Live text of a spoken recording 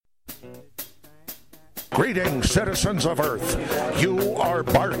Greetings, citizens of Earth. You are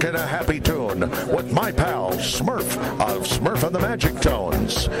barking a happy tune with my pal Smurf of Smurf and the Magic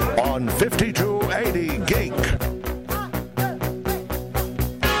Tones on 5280 Geek.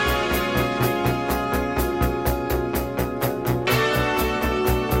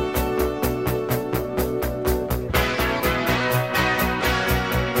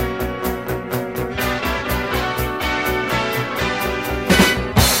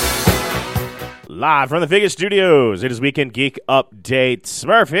 Live from the Vegas studios, it is Weekend Geek Update.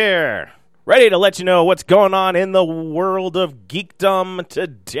 Smurf here, ready to let you know what's going on in the world of geekdom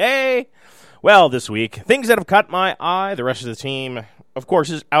today. Well, this week, things that have caught my eye. The rest of the team, of course,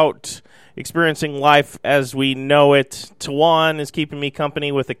 is out experiencing life as we know it. Tawan is keeping me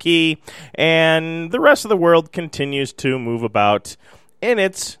company with a key, and the rest of the world continues to move about in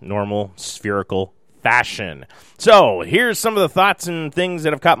its normal spherical fashion. So, here's some of the thoughts and things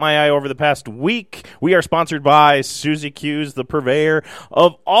that have caught my eye over the past week. We are sponsored by Susie Q's, the purveyor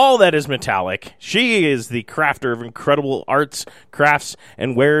of all that is metallic. She is the crafter of incredible arts, crafts,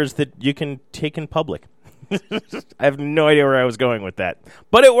 and wares that you can take in public. I have no idea where I was going with that,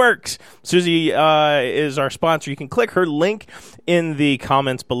 but it works. Susie is our sponsor. You can click her link in the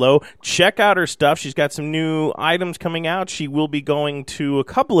comments below. Check out her stuff. She's got some new items coming out. She will be going to a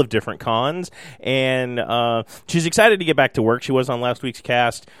couple of different cons, and she's excited to get back to work. She was on last week's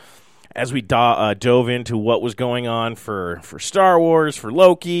cast as we dove into what was going on for Star Wars, for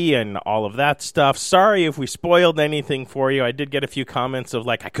Loki, and all of that stuff. Sorry if we spoiled anything for you. I did get a few comments of,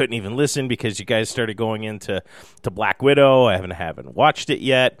 like, I couldn't even listen because you guys started going into Black Widow. I haven't watched it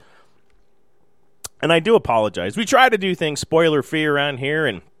yet. And I do apologize. We try to do things spoiler-free around here,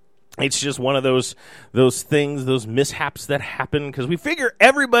 and it's just one of those things, those mishaps that happen, because we figure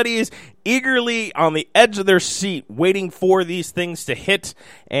everybody is eagerly on the edge of their seat waiting for these things to hit,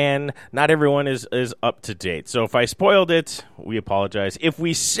 and not everyone is up to date. So if I spoiled it, we apologize. If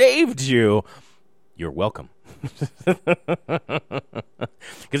we saved you, you're welcome.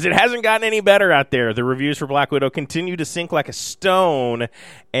 Because it hasn't gotten any better out there. The reviews for Black Widow continue to sink like a stone,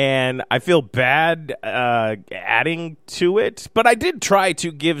 and I feel bad adding to it. But I did try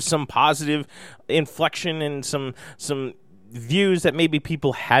to give some positive inflection and some views that maybe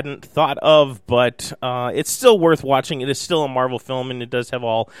people hadn't thought of, but it's still worth watching. It is still a Marvel film, and it does have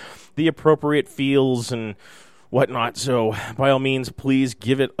all the appropriate feels and whatnot, so by all means, please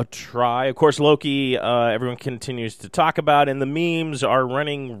give it a try. Of course, Loki, everyone continues to talk about, and the memes are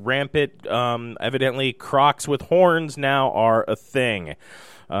running rampant. Evidently, Crocs with horns now are a thing.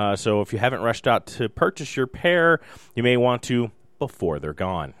 So if you haven't rushed out to purchase your pair, you may want to before they're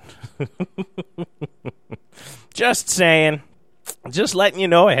gone. Just saying. Just letting you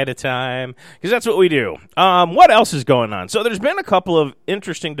know ahead of time, because that's what we do. What else is going on? So there's been a couple of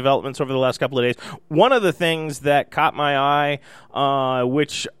interesting developments over the last couple of days. One of the things that caught my eye,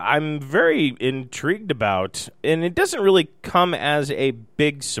 which I'm very intrigued about, and it doesn't really come as a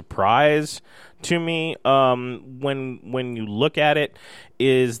big surprise to me when you look at it,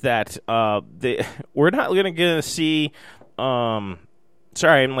 is that we're not going to see...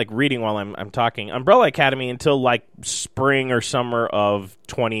 Sorry, I'm like reading while I'm talking. Umbrella Academy until like spring or summer of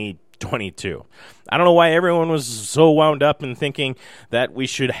 2022. I don't know why everyone was so wound up in thinking that we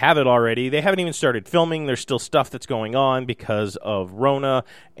should have it already. They haven't even started filming. There's still stuff that's going on because of Rona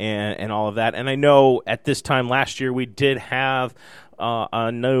and all of that. And I know at this time last year we did have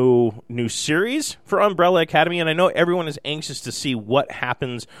a new series for Umbrella Academy, and I know everyone is anxious to see what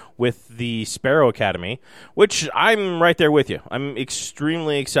happens with the Sparrow Academy, which I'm right there with you. I'm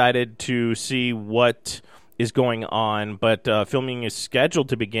extremely excited to see what is going on, but filming is scheduled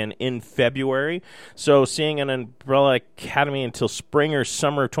to begin in February, so seeing an Umbrella Academy until spring or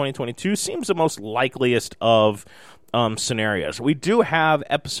summer of 2022 seems the most likeliest of scenarios. We do have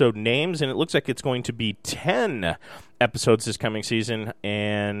episode names, and it looks like it's going to be 10 episodes this coming season,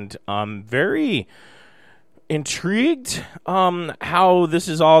 and I'm very intrigued how this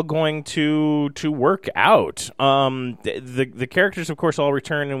is all going to work out. The characters, of course, all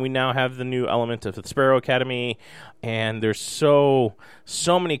return, and we now have the new element of the Sparrow Academy, and there's so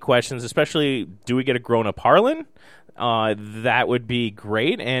many questions, especially, do we get a grown-up Harlan? That would be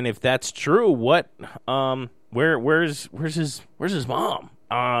great, and if that's true, what where's his mom?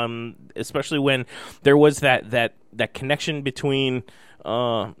 Especially when there was that connection between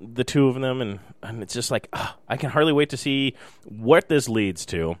the two of them, and it's just like, I can hardly wait to see what this leads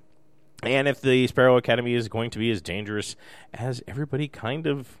to. and if the Sparrow Academy is going to be as dangerous as everybody kind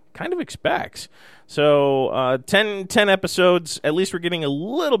of expects. So 10 episodes, at least we're getting a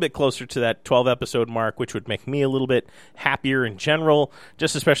little bit closer to that 12-episode mark, which would make me a little bit happier in general,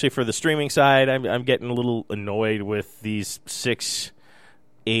 just especially for the streaming side. I'm getting a little annoyed with these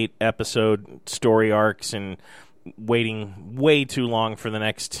 6-8-episode story arcs and waiting way too long for the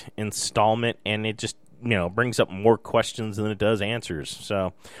next installment, and it just brings up more questions than it does answers.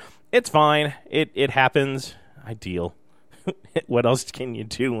 So it's fine. It happens. I deal. What else can you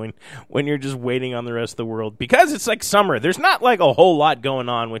do when you're just waiting on the rest of the world? Because it's like summer. There's not like a whole lot going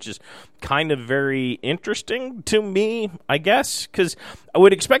on, which is kind of very interesting to me, I guess, because I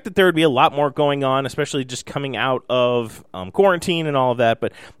would expect that there would be a lot more going on, especially just coming out of quarantine and all of that.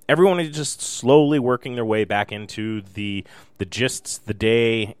 But everyone is just slowly working their way back into the gists, the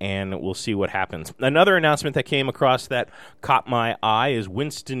day, and we'll see what happens. Another announcement that came across that caught my eye is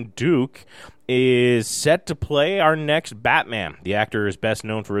Winston Duke is set to play our next Batman. The actor is best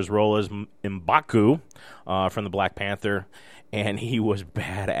known for his role as M'Baku from the Black Panther, and he was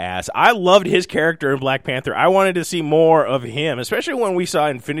badass. I loved his character in Black Panther. I wanted to see more of him, especially when we saw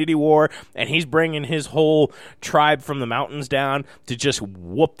Infinity War, and he's bringing his whole tribe from the mountains down to just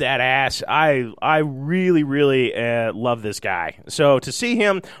whoop that ass. I really, really love this guy. So to see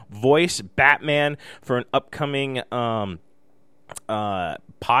him voice Batman for an upcoming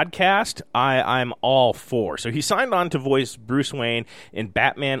podcast, I'm all for. So he signed on to voice Bruce Wayne in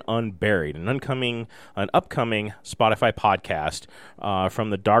Batman Unburied, an upcoming Spotify podcast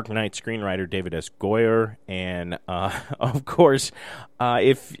from the Dark Knight screenwriter David S. Goyer. And of course,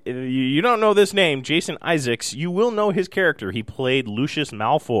 if you don't know this name, Jason Isaacs, you will know his character. He played Lucius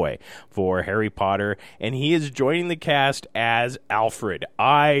Malfoy for Harry Potter, and he is joining the cast as Alfred.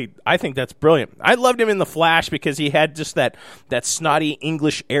 I think that's brilliant. I loved him in The Flash because he had just that snotty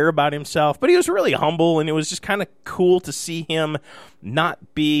English air about himself, but he was really humble, and it was just kind of cool to see him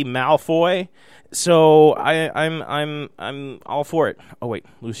not be Malfoy. So I'm all for it. Oh wait,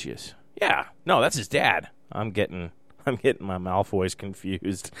 Lucius. Yeah, no, that's his dad. I'm getting my Malfoys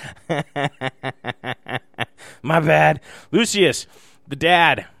confused. My bad. Lucius, the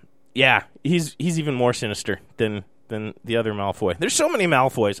dad. Yeah, he's even more sinister than the other Malfoy. There's so many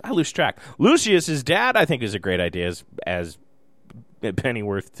Malfoys, I lose track. Lucius's dad, I think, is a great idea as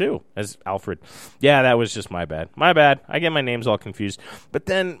Pennyworth too, as Alfred. Yeah, that was just my bad. I get my names all confused. But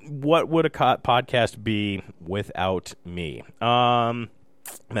then what would a podcast be without me?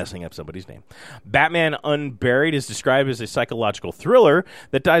 Messing up somebody's name. Batman Unburied is described as a psychological thriller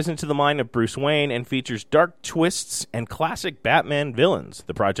that dives into the mind of Bruce Wayne and features dark twists and classic Batman villains.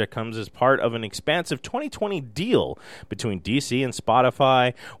 The project comes as part of an expansive 2020 deal between DC and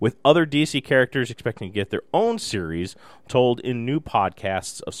Spotify, with other DC characters expecting to get their own series told in new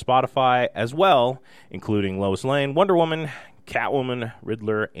podcasts of Spotify as well, including Lois Lane, Wonder Woman, Catwoman,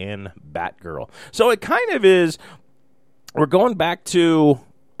 Riddler, and Batgirl. So it kind of is, we're going back to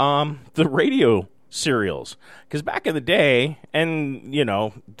the radio serials, because back in the day, and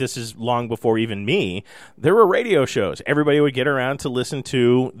this is long before even me, there were radio shows. Everybody would get around to listen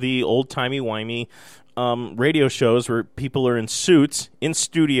to the old timey-wimey radio shows where people are in suits in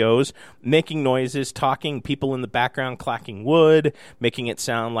studios making noises, talking, people in the background clacking wood, making it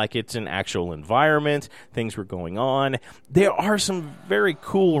sound like it's an actual environment. Things were going on. There are some very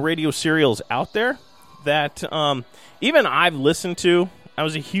cool radio serials out there that even I've listened to. I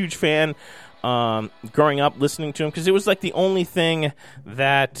was a huge fan growing up listening to him, because it was like the only thing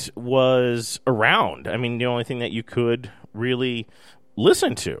that was around. I mean, the only thing that you could really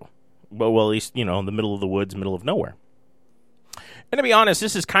listen to. Well, at least, in the middle of the woods, middle of nowhere. And to be honest,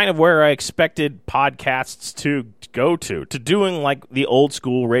 this is kind of where I expected podcasts to go to doing like the old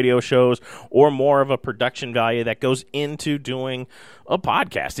school radio shows, or more of a production value that goes into doing a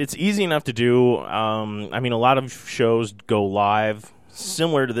podcast. It's easy enough to do. I mean, a lot of shows go live.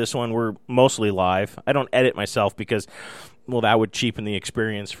 Similar to this one, we're mostly live. I don't edit myself because, well, that would cheapen the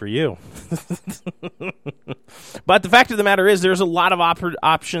experience for you. But the fact of the matter is, there's a lot of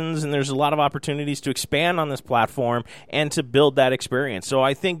options, and there's a lot of opportunities to expand on this platform and to build that experience. So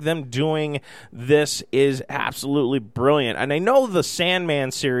I think them doing this is absolutely brilliant. And I know the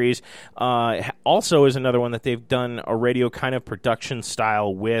Sandman series also is another one that they've done a radio kind of production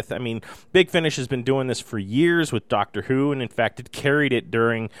style with. I mean, Big Finish has been doing this for years with Doctor Who, and in fact, it carried it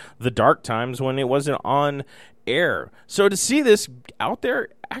during the dark times when it wasn't on air. So to see this out there,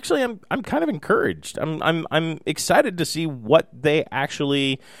 actually, I'm kind of encouraged. I'm excited to see what they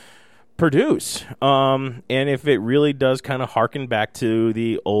actually produce, and if it really does kind of harken back to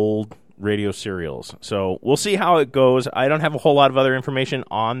the old radio serials. So we'll see how it goes. I don't have a whole lot of other information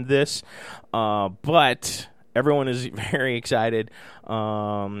on this, but everyone is very excited.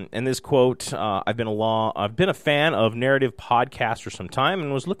 And this quote, I've been a fan of narrative podcasts for some time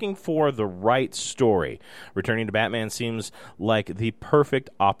and was looking for the right story. Returning to Batman seems like the perfect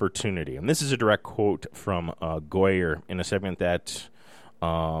opportunity. And this is a direct quote from Goyer in a segment that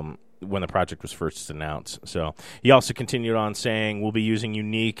when the project was first announced. So he also continued on saying, we'll be using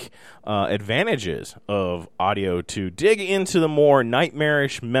unique advantages of audio to dig into the more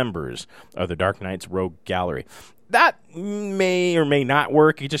nightmarish members of the Dark Knight's Rogue Gallery. That may or may not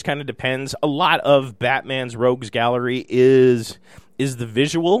work. It just kind of depends. A lot of Batman's Rogues Gallery is the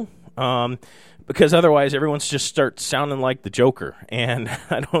visual, because otherwise everyone's just starts sounding like the Joker, and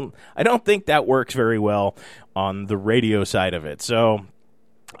I don't think that works very well on the radio side of it. So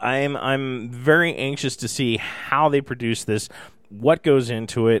I'm very anxious to see how they produce this, what goes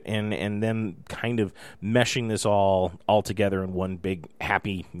into it, and then kind of meshing this all together in one big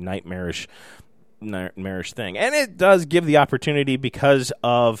happy nightmarish thing. And it does give the opportunity, because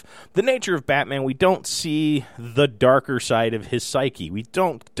of the nature of Batman, we don't see the darker side of his psyche. We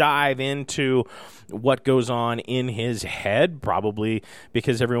don't dive into what goes on in his head, probably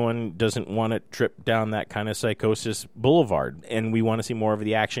because everyone doesn't want to trip down that kind of psychosis boulevard, and we want to see more of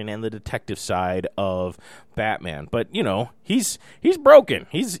the action and the detective side of Batman. But he's broken.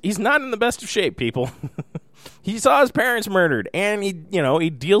 He's not in the best of shape, people. He saw his parents murdered, and he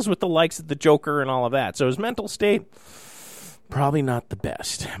deals with the likes of the Joker and all of that. So his mental state, probably not the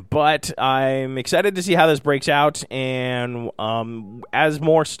best. But I'm excited to see how this breaks out, and as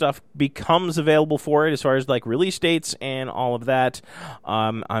more stuff becomes available for it, as far as like release dates and all of that,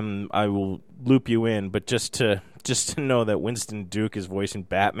 I will loop you in. But just to know that Winston Duke is voicing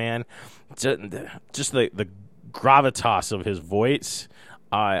Batman, just the gravitas of his voice.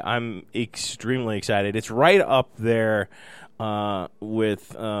 I'm extremely excited. It's right up there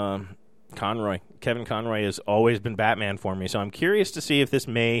with Conroy. Kevin Conroy has always been Batman for me, so I'm curious to see if this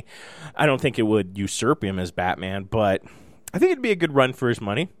may... I don't think it would usurp him as Batman, but I think it'd be a good run for his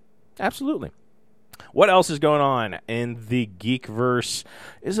money. Absolutely. What else is going on in the Geekverse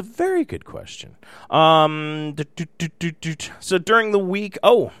is a very good question. So during the week...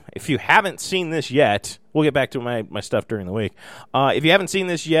 Oh, if you haven't seen this yet... We'll get back to my stuff during the week. If you haven't seen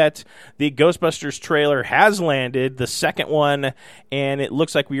this yet, the Ghostbusters trailer has landed, the second one, and it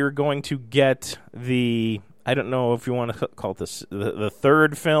looks like we are going to get the... I don't know if you want to call it this the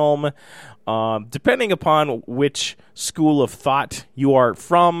third film, depending upon which school of thought you are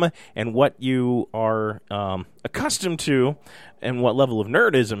from and what you are accustomed to and what level of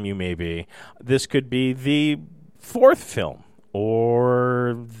nerdism you may be. This could be the fourth film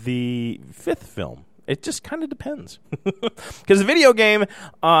or the fifth film. It just kind of depends. Because the video game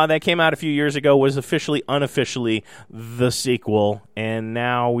that came out a few years ago was unofficially the sequel. And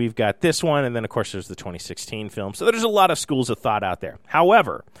now we've got this one. And then, of course, there's the 2016 film. So there's a lot of schools of thought out there.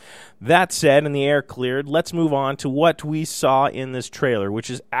 However, that said, and the air cleared, let's move on to what we saw in this trailer, which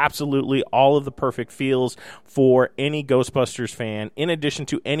is absolutely all of the perfect feels for any Ghostbusters fan, in addition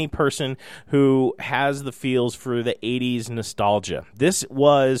to any person who has the feels for the 80s nostalgia. This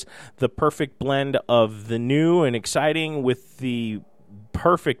was the perfect blend of the new and exciting with the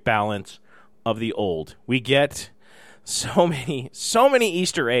perfect balance of the old. We get so many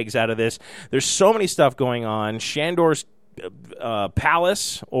Easter eggs out of this. There's so many stuff going on. Shandor's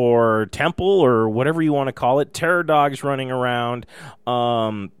palace or temple or whatever you want to call it. Terror dogs running around.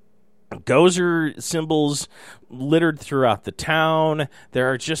 Gozer symbols littered throughout the town. There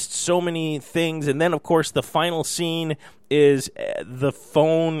are just so many things. And then, of course, the final scene is the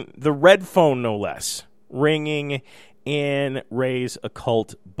red phone, no less, ringing in Ray's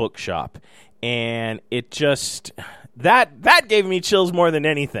occult bookshop. And it just... That gave me chills more than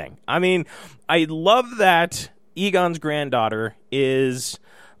anything. I mean, I love that Egon's granddaughter is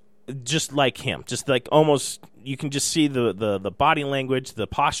just like him. Just like almost... You can just see the body language, the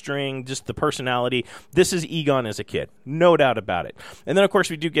posturing, just the personality. This is Egon as a kid. No doubt about it. And then, of course,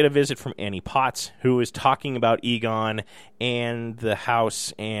 we do get a visit from Annie Potts, who is talking about Egon and the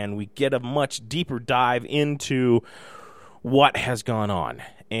house, and we get a much deeper dive into what has gone on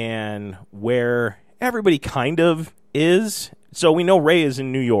and where everybody kind of is. So we know Ray is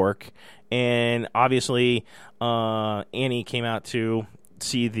in New York, and obviously Annie came out to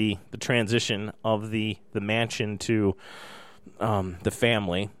see the transition of the mansion to the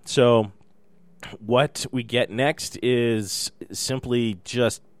family. So what we get next is simply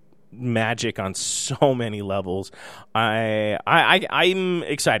just magic on so many levels. I'm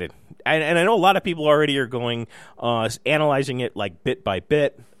excited. And I know a lot of people already are going analyzing it like bit by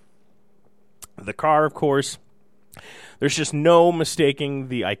bit. The car, of course. There's just no mistaking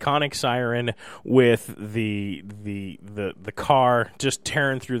the iconic siren with the car just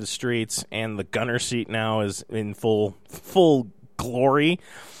tearing through the streets, and the gunner seat now is in full glory.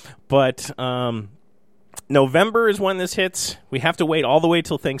 But November is when this hits. We have to wait all the way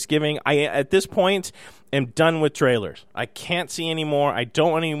till Thanksgiving. I, at this point, am done with trailers. I can't see any more. I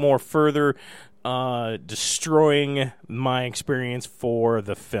don't want any more further destroying my experience for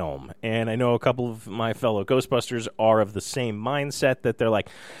the film. And I know a couple of my fellow Ghostbusters are of the same mindset, that they're like,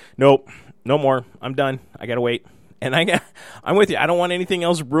 nope, no more. I'm done. I gotta wait. And I'm with you. I don't want anything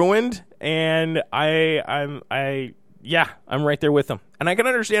else ruined. And I'm right there with them. And I can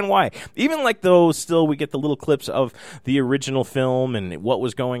understand why. Even like though still we get the little clips of the original film and what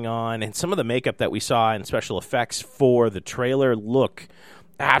was going on, and some of the makeup that we saw and special effects for the trailer look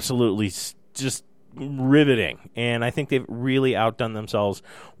absolutely just riveting. And I think they've really outdone themselves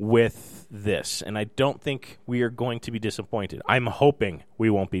with this. And I don't think we are going to be disappointed. I'm hoping we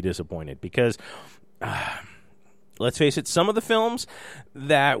won't be disappointed, because let's face it, some of the films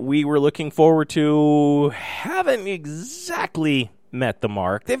that we were looking forward to haven't exactly met the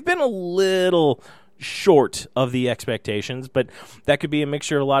mark. They've been a little short of the expectations, but that could be a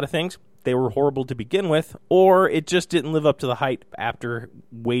mixture of a lot of things. They were horrible to begin with, or it just didn't live up to the hype after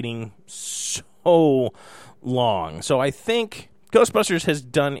waiting so long. So I think Ghostbusters has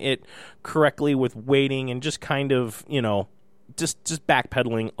done it correctly with waiting and just kind of, just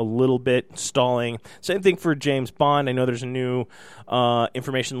backpedaling a little bit, stalling. Same thing for James Bond. I know there's a new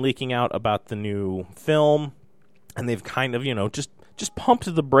information leaking out about the new film, and they've kind of, just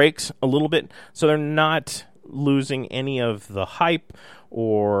pumped the brakes a little bit, so they're not losing any of the hype,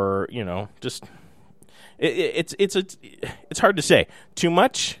 or just it's hard to say. Too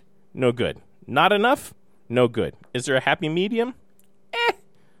much, no good. Not enough, no good. Is there a happy medium?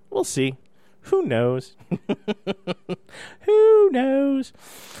 We'll see. Who knows? Who knows?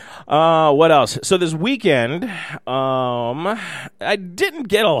 What else? So this weekend, I didn't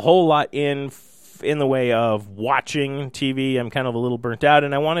get a whole lot in the way of watching TV. I'm kind of a little burnt out,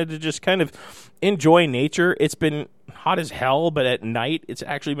 and I wanted to just kind of enjoy nature. It's been hot as hell, but at night it's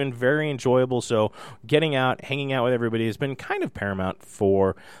actually been very enjoyable. So getting out, hanging out with everybody has been kind of paramount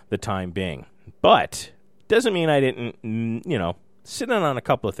for the time being. But doesn't mean I didn't, sit in on a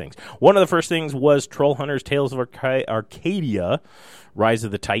couple of things. One of the first things was Troll Hunters Tales of Arcadia, Rise of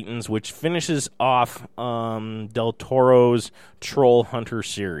the Titans, which finishes off Del Toro's Troll Hunter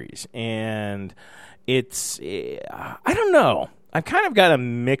series. And it's, I don't know. I've kind of got a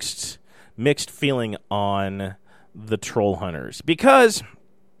mixed feeling on the Troll Hunters, because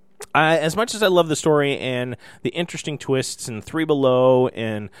as much as I love the story and the interesting twists and Three Below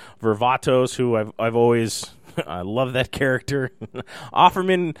and Vervatos, who I've always I love that character.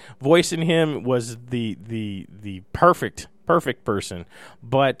 Offerman voicing him was the perfect person.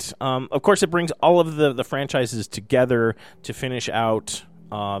 But of course, it brings all of the franchises together to finish out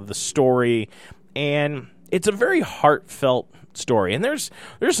the story, and it's a very heartfelt story. And there's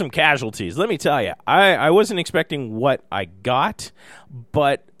some casualties. Let me tell you, I wasn't expecting what I got,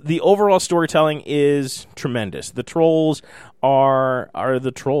 but the overall storytelling is tremendous. The trolls are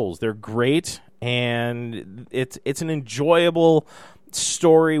the trolls. They're great. And it's an enjoyable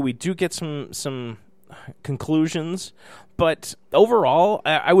story. We do get some conclusions, but overall,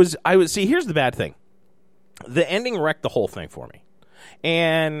 I was see. Here's the bad thing: the ending wrecked the whole thing for me.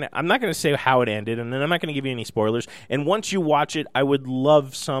 And I'm not going to say how it ended, and then I'm not going to give you any spoilers. And once you watch it, I would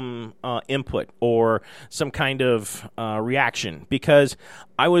love some input or some kind of reaction, because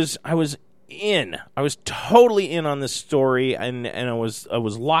I was totally in on this story, and I was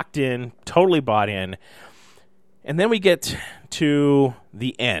locked in, totally bought in. And then we get to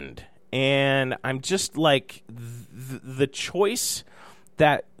the end, and I'm just like, the choice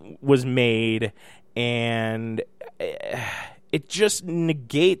that was made, and it just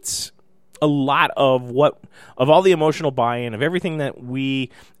negates a lot of all the emotional buy-in of everything that we,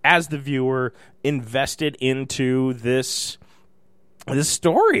 as the viewer, invested into this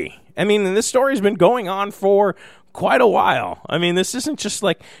story. I mean, this story's been going on for quite a while. I mean, this isn't just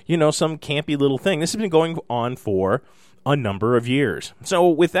like, some campy little thing. This has been going on for a number of years. So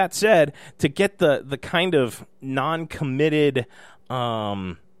with that said, to get the kind of non-committed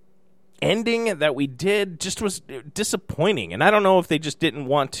ending that we did just was disappointing. And I don't know if they just didn't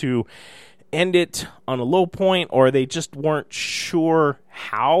want to end it on a low point, or they just weren't sure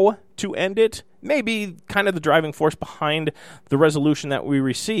how to end it. Maybe kind of the driving force behind the resolution that we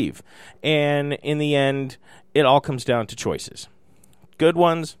receive. And in the end, it all comes down to choices. Good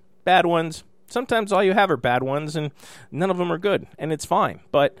ones, bad ones, sometimes all you have are bad ones, and none of them are good, and it's fine.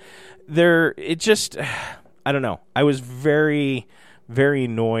 But it just, I don't know. I was very, very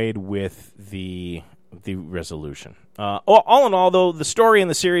annoyed with the resolution. All in all, though, the story in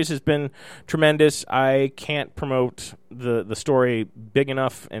the series has been tremendous. I can't promote the story big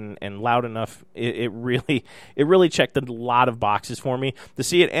enough and loud enough. It really checked a lot of boxes for me. To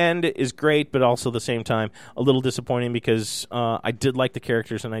see it end is great, but also at the same time a little disappointing because I did like the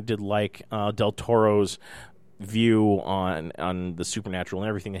characters and I did like Del Toro's view on the supernatural and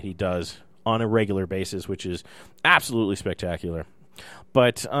everything that he does on a regular basis, which is absolutely spectacular.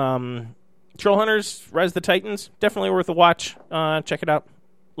 But Trollhunters, Rise of the Titans, definitely worth a watch. Check it out.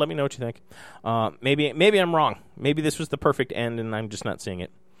 Let me know what you think. Maybe I'm wrong. Maybe this was the perfect end, and I'm just not seeing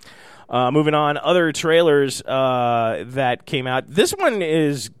it. Moving on, other trailers that came out. This one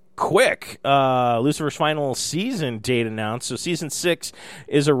is quick. Lucifer's final season date announced. So season 6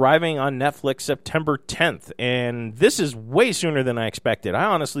 is arriving on Netflix September 10th, and this is way sooner than I expected. I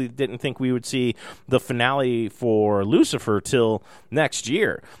honestly didn't think we would see the finale for Lucifer till next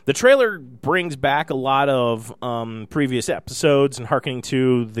year. The trailer brings back a lot of previous episodes and harkening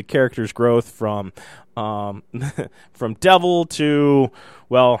to the character's growth from Devil to,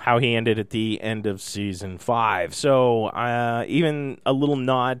 well, how he ended at the end of season 5. So even a little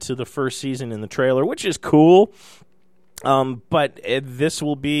nod to the first season in the trailer, which is cool. But this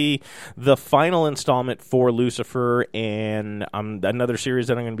will be the final installment for Lucifer, and another series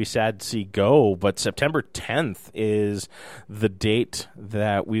that I'm going to be sad to see go. But September 10th is the date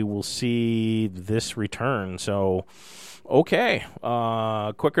that we will see this return. So, okay,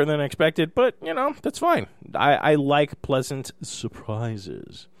 quicker than expected, but, that's fine. I like pleasant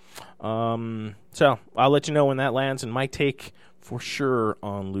surprises. So I'll let you know when that lands, and my take for sure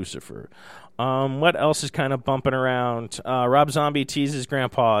on Lucifer. What else is kind of bumping around? Rob Zombie teases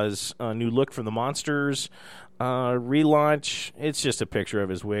Grandpa's new look for the Monsters relaunch. It's just a picture of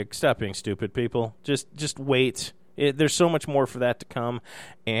his wig. Stop being stupid, people. Just wait. There's so much more for that to come,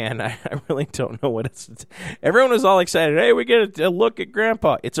 and I really don't know what it's. Everyone was all excited. Hey, we get a look at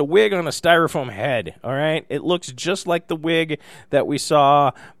Grandpa. It's a wig on a styrofoam head, all right? It looks just like the wig that we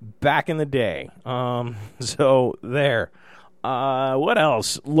saw back in the day. So there. What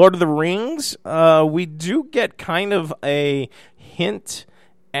else? Lord of the Rings. We do get kind of a hint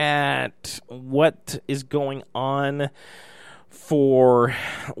at what is going on for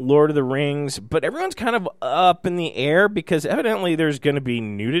Lord of the Rings, but everyone's kind of up in the air because evidently there's going to be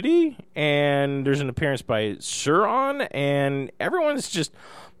nudity and there's an appearance by Sauron, and everyone's just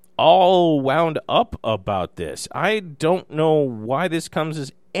all wound up about this. I don't know why this comes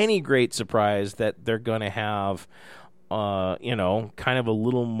as any great surprise that they're going to have, kind of a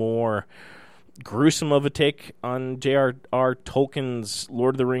little more gruesome of a take on J.R.R. Tolkien's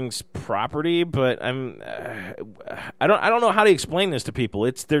Lord of the Rings property, but I don't know how to explain this to people.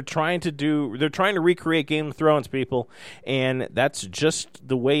 They're trying to recreate Game of Thrones, people, and that's just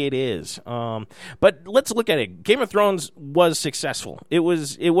the way it is. But let's look at it. Game of Thrones was successful. It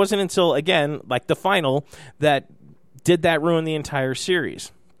wasn't until, again, like the final, that did that ruin the entire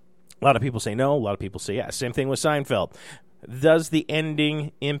series. A lot of people say no. A lot of people say yes. Same thing with Seinfeld. Does the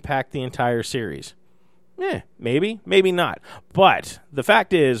ending impact the entire series? Maybe, maybe not. But the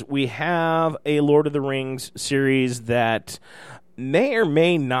fact is, we have a Lord of the Rings series that may or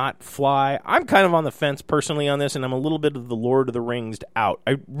may not fly. I'm kind of on the fence personally on this, and I'm a little bit of the Lord of the Rings out.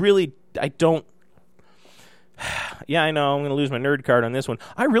 I don't. Yeah, I know I'm going to lose my nerd card on this one.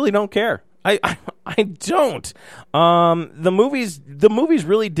 I really don't care. I don't. The movies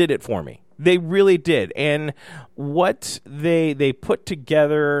really did it for me. They really did. And what they put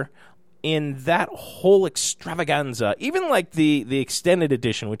together in that whole extravaganza, even like the extended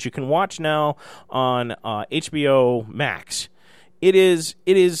edition, which you can watch now on HBO Max, it is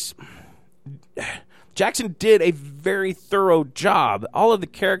Jackson did a very thorough job. All of the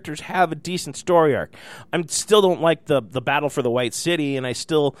characters have a decent story arc. I still don't like the battle for the White City, and I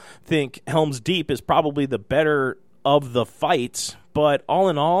still think Helm's Deep is probably the better of the fights. But all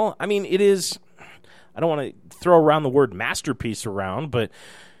in all, I mean, it is. I don't want to throw around the word masterpiece around, but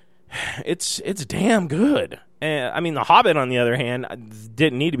it's damn good. I mean, The Hobbit, on the other hand,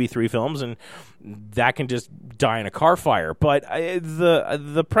 didn't need to be 3 films, and that can just die in a car fire. But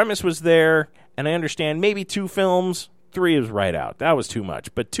the premise was there, and I understand maybe 2 films. 3 is right out. That was too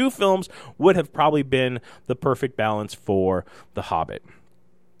much. But 2 films would have probably been the perfect balance for The Hobbit.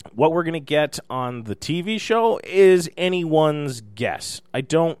 What we're going to get on the TV show is anyone's guess. I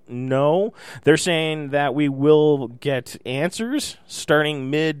don't know. They're saying that we will get answers starting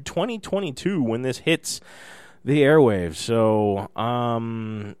mid-2022 when this hits the airwaves. So,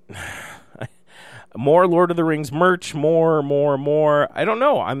 More Lord of the Rings merch, more. I don't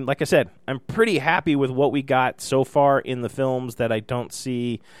know. Like I said, I'm pretty happy with what we got so far in the films that I don't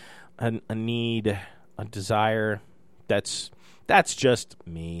see a need, a desire. That's just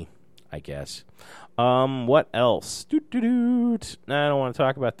me, I guess. What else? I don't want to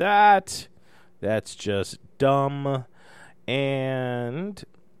talk about that. That's just dumb. And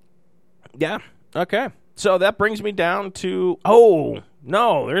yeah, okay. So that brings me down to,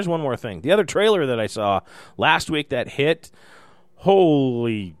 no, there's one more thing. The other trailer that I saw last week that hit,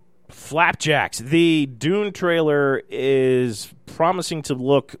 holy flapjacks. The Dune trailer is promising to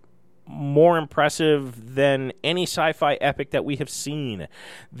look more impressive than any sci-fi epic that we have seen.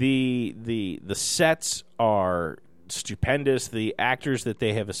 The sets are stupendous. The actors that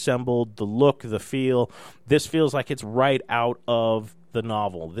they have assembled, the look, the feel. This feels like it's right out of the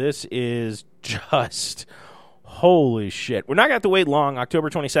novel. This is just holy shit. We're not going to have to wait long. October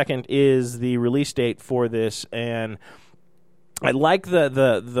 22nd is the release date for this, and I like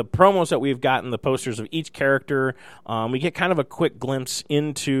the promos that we've gotten, the posters of each character. We get kind of a quick glimpse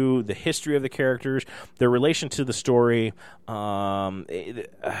into the history of the characters, their relation to the story.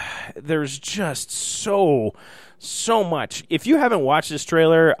 There's just so much. If you haven't watched this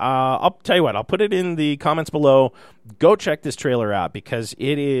trailer, I'll tell you what, I'll put it in the comments below. Go check this trailer out because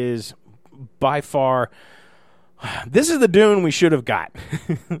it is by far, this is the Dune we should have got.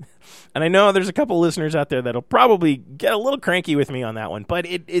 And I know there's a couple listeners out there that'll probably get a little cranky with me on that one, but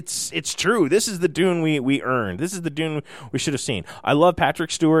it's true. This is the Dune we earned. This is the Dune we should have seen. I love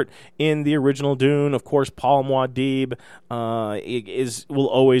Patrick Stewart in the original Dune. Of course, Paul Muad'Dib will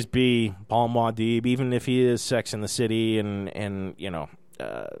always be Paul Muad'Dib, even if he is Sex and the City and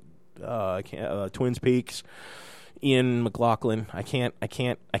Twin Peaks. Ian McLaughlin. I can't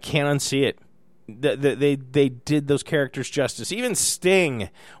unsee it. They did those characters justice. Even Sting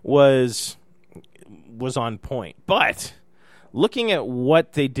was on point. But looking at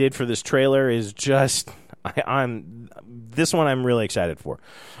what they did for this trailer is just this one I'm really excited for.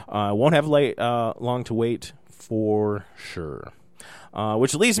 Won't have long to wait for sure.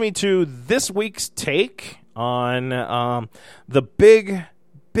 Which leads me to this week's take on the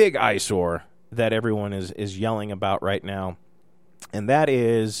big eyesore that everyone is yelling about right now, and that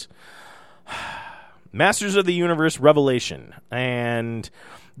is Masters of the Universe Revelation. And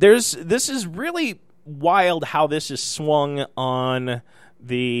this is really wild how this is swung on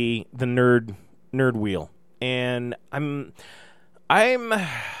the nerd wheel. And I'm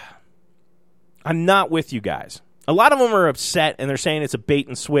not with you guys. A lot of them are upset and they're saying it's a bait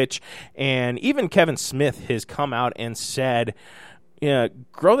and switch, and even Kevin Smith has come out and said,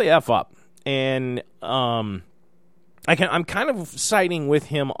 grow the F up. And I'm kind of siding with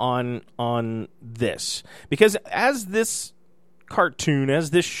him on this, because as this cartoon, as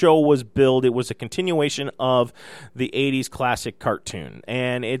this show was billed, it was a continuation of the 80s classic cartoon,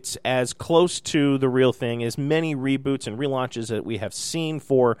 and it's as close to the real thing as many reboots and relaunches that we have seen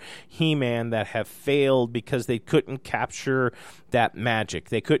for He-Man that have failed because they couldn't capture that magic.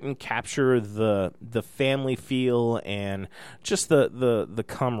 They couldn't capture the family feel and just the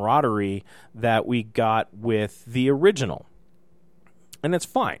camaraderie that we got with the original. And it's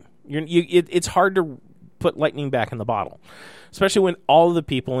fine. It's hard to put lightning back in the bottle, especially when all of the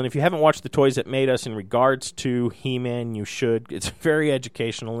people, and if you haven't watched The Toys That Made Us in regards to He-Man, you should. It's very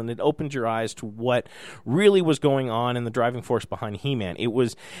educational, and it opened your eyes to what really was going on and the driving force behind He-Man. It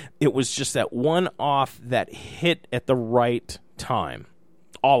was just that one-off that hit at the right time.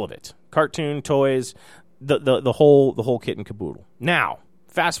 All of it. Cartoon, toys, the whole kit and caboodle. Now,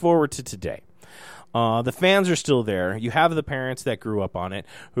 fast forward to today. The fans are still there. You have the parents that grew up on it,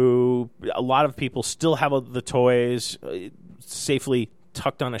 who a lot of people still have the toys safely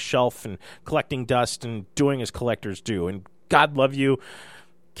tucked on a shelf and collecting dust and doing as collectors do. And God love you.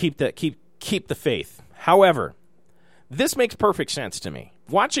 Keep the faith. However, this makes perfect sense to me.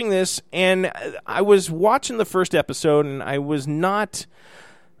 Watching this, and I was watching the first episode, and I was not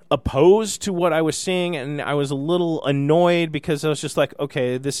opposed to what I was seeing, and I was a little annoyed because I was just like,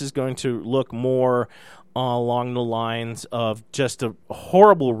 okay, this is going to look more along the lines of just a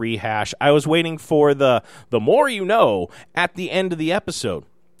horrible rehash. I was waiting for the more you know at the end of the episode,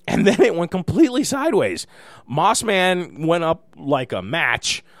 and then it went completely sideways. Mossman went up like a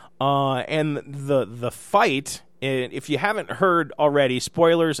match, and the fight, if you haven't heard already,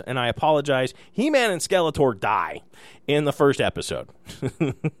 spoilers, and I apologize, He-Man and Skeletor die in the first episode.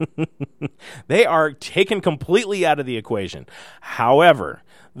 They are taken completely out of the equation. However,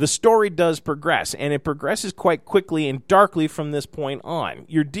 the story does progress, and it progresses quite quickly and darkly from this point on.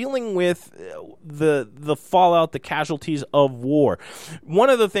 You're dealing with the fallout, the casualties of war. One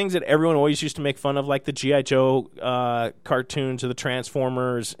of the things that everyone always used to make fun of, like the G.I. Joe cartoons or the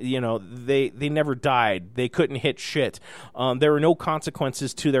Transformers, they never died. They couldn't hit shit. There were no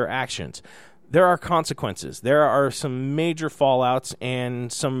consequences to their actions. There are consequences. There are some major fallouts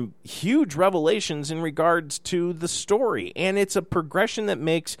and some huge revelations in regards to the story, and it's a progression that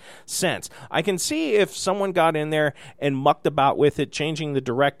makes sense. I can see if someone got in there and mucked about with it, changing the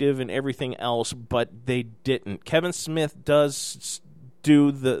directive and everything else, but they didn't. Kevin Smith does do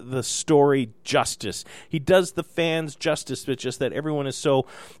the story justice. He does the fans justice, but just that everyone is so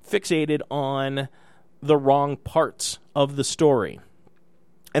fixated on the wrong parts of the story.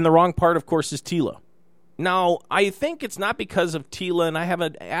 And the wrong part, of course, is Teela. Now, I think it's not because of Teela, and I have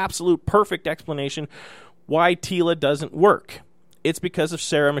an absolute perfect explanation why Teela doesn't work. It's because of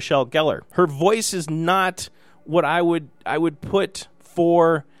Sarah Michelle Gellar. Her voice is not what I would put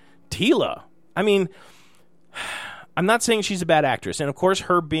for Teela. I mean, I'm not saying she's a bad actress, and of course,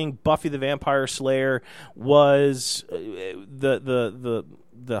 her being Buffy the Vampire Slayer was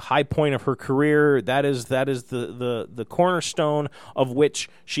the high point of her career. That is the cornerstone of which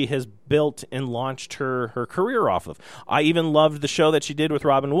she has built and launched her career off of. I even loved the show that she did with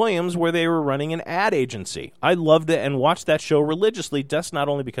Robin Williams where they were running an ad agency. I loved it and watched that show religiously, just not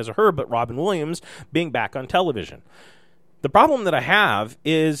only because of her, but Robin Williams being back on television. The problem that I have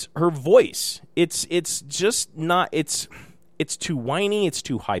is her voice. It's just not, it's too whiny, it's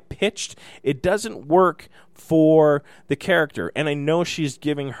too high-pitched. It doesn't work for the character. And I know she's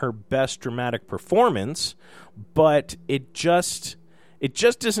giving her best dramatic performance, but it just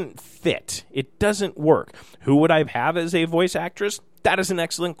doesn't fit. It doesn't work. Who would I have as a voice actress? That is an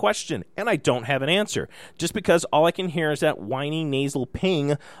excellent question, and I don't have an answer, just because all I can hear is that whiny nasal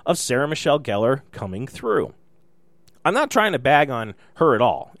ping of Sarah Michelle Gellar coming through. I'm not trying to bag on her at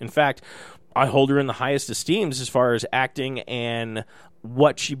all. In fact, I hold her in the highest esteems as far as acting and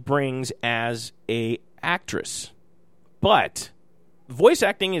what she brings as a actress. But voice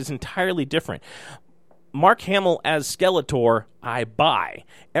acting is entirely different. Mark Hamill as Skeletor, I buy.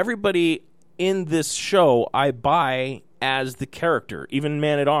 Everybody in this show, I buy as the character. Even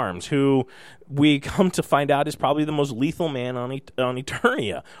Man-at-Arms, who we come to find out is probably the most lethal man on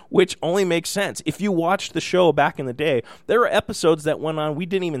Eternia, which only makes sense. If you watched the show back in the day, there were episodes that went on we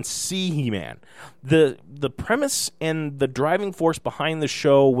didn't even see He-Man. The premise and the driving force behind the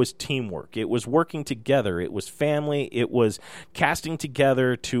show was teamwork. It was working together. It was family. It was casting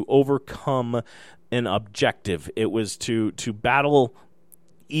together to overcome an objective. It was to battle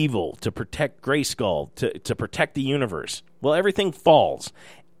evil, to protect Grayskull, to protect the universe. Well, everything falls,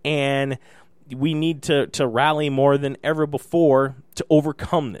 and we need to rally more than ever before to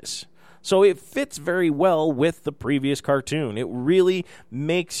overcome this. So it fits very well with the previous cartoon. It really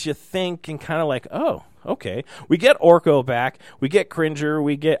makes you think and kind of like, oh, okay. We get Orko back. We get Cringer.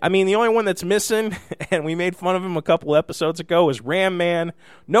 The only one that's missing, and we made fun of him a couple episodes ago, is Ram Man.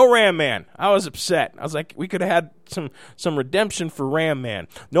 No Ram Man. I was upset. I was like, we could have had some redemption for Ram Man.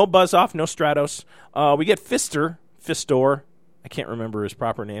 No Buzz Off, no Stratos. We get Fistor. I can't remember his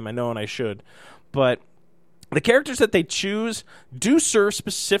proper name. I know and I should. But the characters that they choose do serve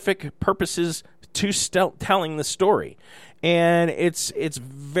specific purposes to telling the story. And it's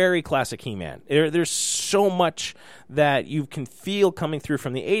very classic He-Man. There's so much that you can feel coming through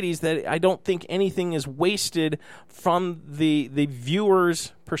from the 80s that I don't think anything is wasted from the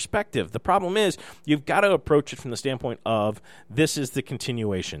viewer's perspective. The problem is you've got to approach it from the standpoint of this is the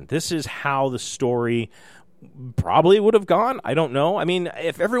continuation. This is how the story probably would have gone. I don't know. I mean,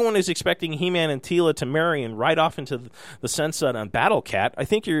 if everyone is expecting He-Man and Teela to marry and ride off into the sunset on Battle Cat, I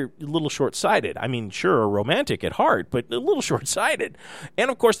think you're a little short-sighted. I mean, sure, romantic at heart, but a little short-sighted. And,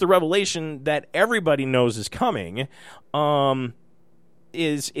 of course, the revelation that everybody knows is coming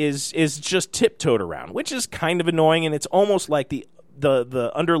is just tiptoed around, which is kind of annoying, and it's almost like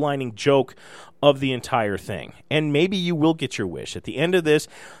the underlining joke of the entire thing. And maybe you will get your wish. At the end of this,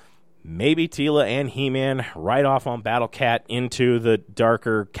 maybe Teela and He-Man ride off on Battle Cat into the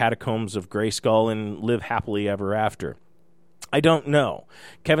darker catacombs of Grayskull and live happily ever after. I don't know.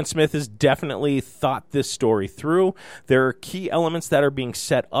 Kevin Smith has definitely thought this story through. There are key elements that are being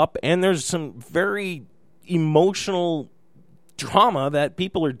set up, and there's some very emotional drama that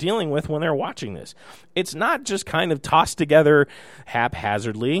people are dealing with when they're watching this. It's not just kind of tossed together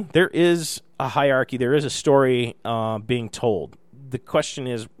haphazardly. There is a hierarchy. There is a story being told. The question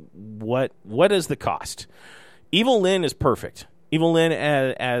is, what is the cost? Evil Lyn is perfect. Evil Lyn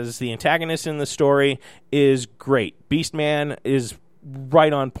as the antagonist in the story is great. Beastman is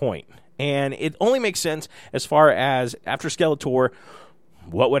right on point. And it only makes sense as far as after Skeletor,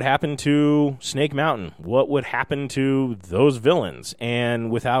 what would happen to Snake Mountain? What would happen to those villains?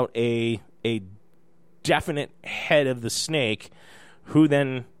 And without a definite head of the snake, who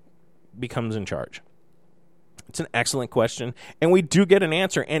then becomes in charge? It's an excellent question, and we do get an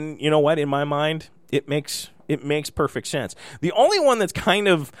answer. And you know what? In my mind, it makes perfect sense. The only one that's kind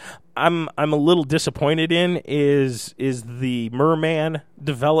of I'm a little disappointed in is the Merman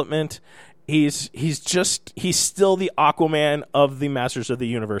development. He's still the Aquaman of the Masters of the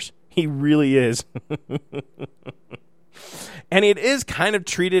Universe. He really is. And it is kind of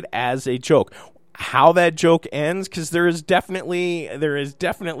treated as a joke. How that joke ends, because there is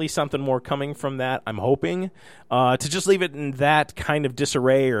definitely something more coming from that, I'm hoping. To just leave it in that kind of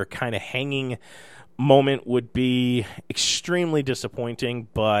disarray or kind of hanging moment would be extremely disappointing,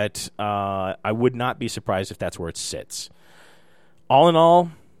 but I would not be surprised if that's where it sits. All in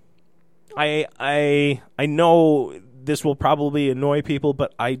all, I know this will probably annoy people,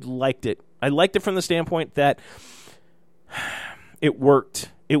 but I liked it. I liked it from the standpoint that it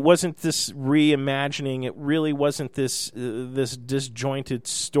worked. It wasn't this reimagining. It really wasn't this disjointed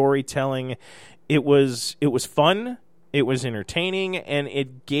storytelling. It was fun. It was entertaining, and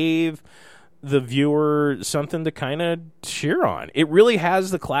it gave the viewer something to kind of cheer on. It really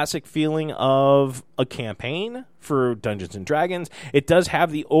has the classic feeling of a campaign for Dungeons and Dragons. It does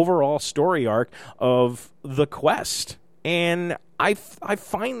have the overall story arc of the quest, and I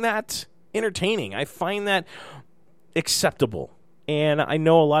find that entertaining. I find that acceptable. And I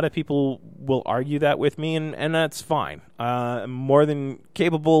know a lot of people will argue that with me, and that's fine. I'm more than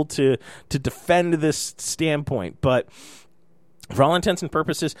capable to defend this standpoint. But for all intents and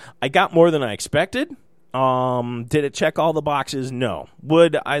purposes, I got more than I expected. Did it check all the boxes? No.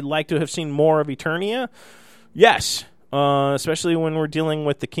 Would I like to have seen more of Eternia? Yes. Especially when we're dealing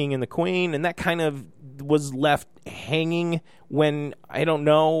with the king and the queen, and that kind of was left hanging when, I don't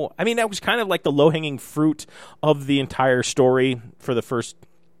know. I mean, that was kind of like the low-hanging fruit of the entire story for the first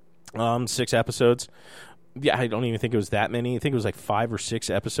 6 episodes. Yeah, I don't even think it was that many. I think it was like 5 or 6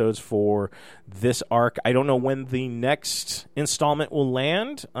 episodes for this arc. I don't know when the next installment will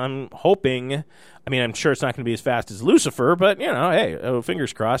land. I'm hoping. I mean, I'm sure it's not going to be as fast as Lucifer, but, you know, hey,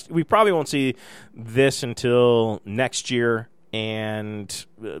 fingers crossed. We probably won't see this until next year, and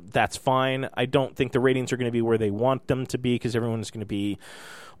that's fine. I don't think the ratings are going to be where they want them to be because everyone's going to be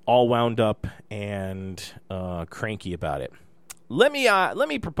all wound up and cranky about it. Let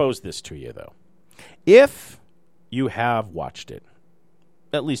me propose this to you, though. If you have watched it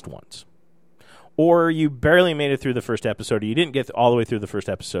at least once, or you barely made it through the first episode, or you didn't get all the way through the first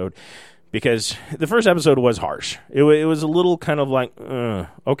episode, because the first episode was harsh. It was a little kind of like,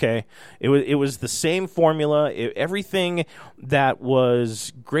 okay. It was the same formula. Everything that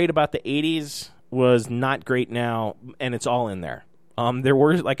was great about the 80s was not great now, and it's all in there. There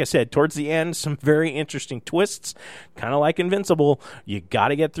were, like I said, towards the end, some very interesting twists, kind of like Invincible. You got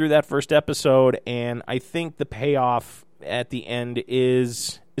to get through that first episode, and I think the payoff at the end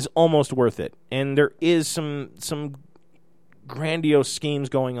is almost worth it. And there is some grandiose schemes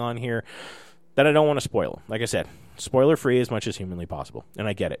going on here that I don't want to spoil. Like I said, spoiler-free as much as humanly possible, and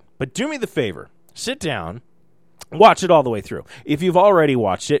I get it. But do me the favor, sit down, watch it all the way through. If you've already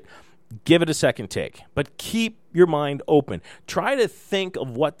watched it, give it a second take, but keep your mind open. Try to think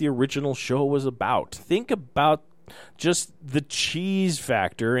of what the original show was about. Think about just the cheese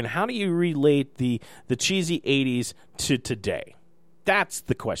factor and how do you relate the cheesy 80s to today? That's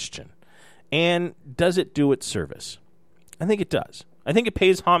the question. And does it do its service? I think it does. I think it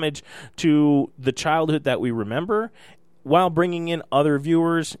pays homage to the childhood that we remember while bringing in other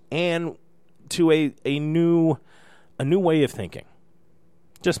viewers and to a new way of thinking.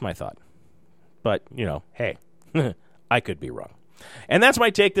 Just my thought. But, you know, hey, I could be wrong. And that's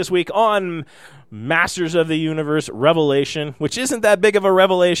my take this week on Masters of the Universe Revelation, which isn't that big of a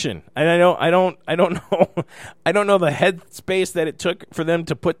revelation. And I don't know I don't know the headspace that it took for them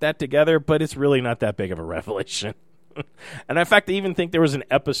to put that together, but it's really not that big of a revelation. And in fact, I even think there was an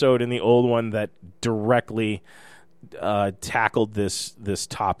episode in the old one that directly tackled this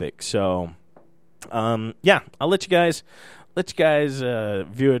topic. So, yeah, I'll let you guys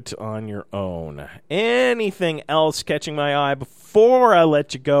view it on your own. Anything else catching my eye before I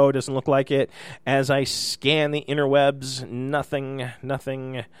let you go? Doesn't look like it. As I scan the interwebs, nothing.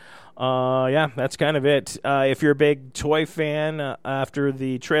 Yeah, that's kind of it. If you're a big toy fan, after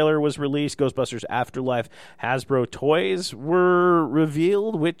the trailer was released, Ghostbusters Afterlife Hasbro toys were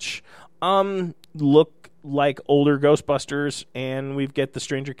revealed, which look like older Ghostbusters, and we get the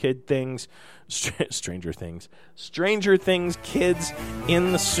Stranger Things kids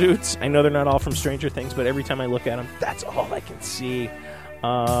in the suits. I know they're not all from Stranger Things, but every time I look at them, that's all I can see.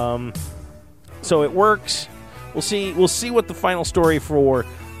 So it works. We'll see what the final story for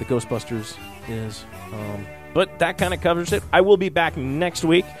the Ghostbusters is. But that kind of covers it. I will be back next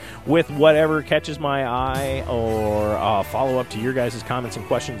week with whatever catches my eye or follow-up to your guys' comments and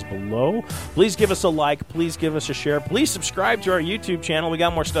questions below. Please give us a like. Please give us a share. Please subscribe to our YouTube channel. We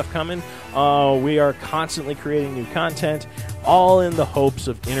got more stuff coming. We are constantly creating new content, all in the hopes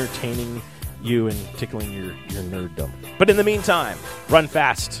of entertaining you and tickling your nerddom. But in the meantime, run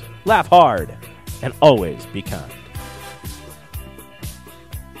fast, laugh hard, and always be kind.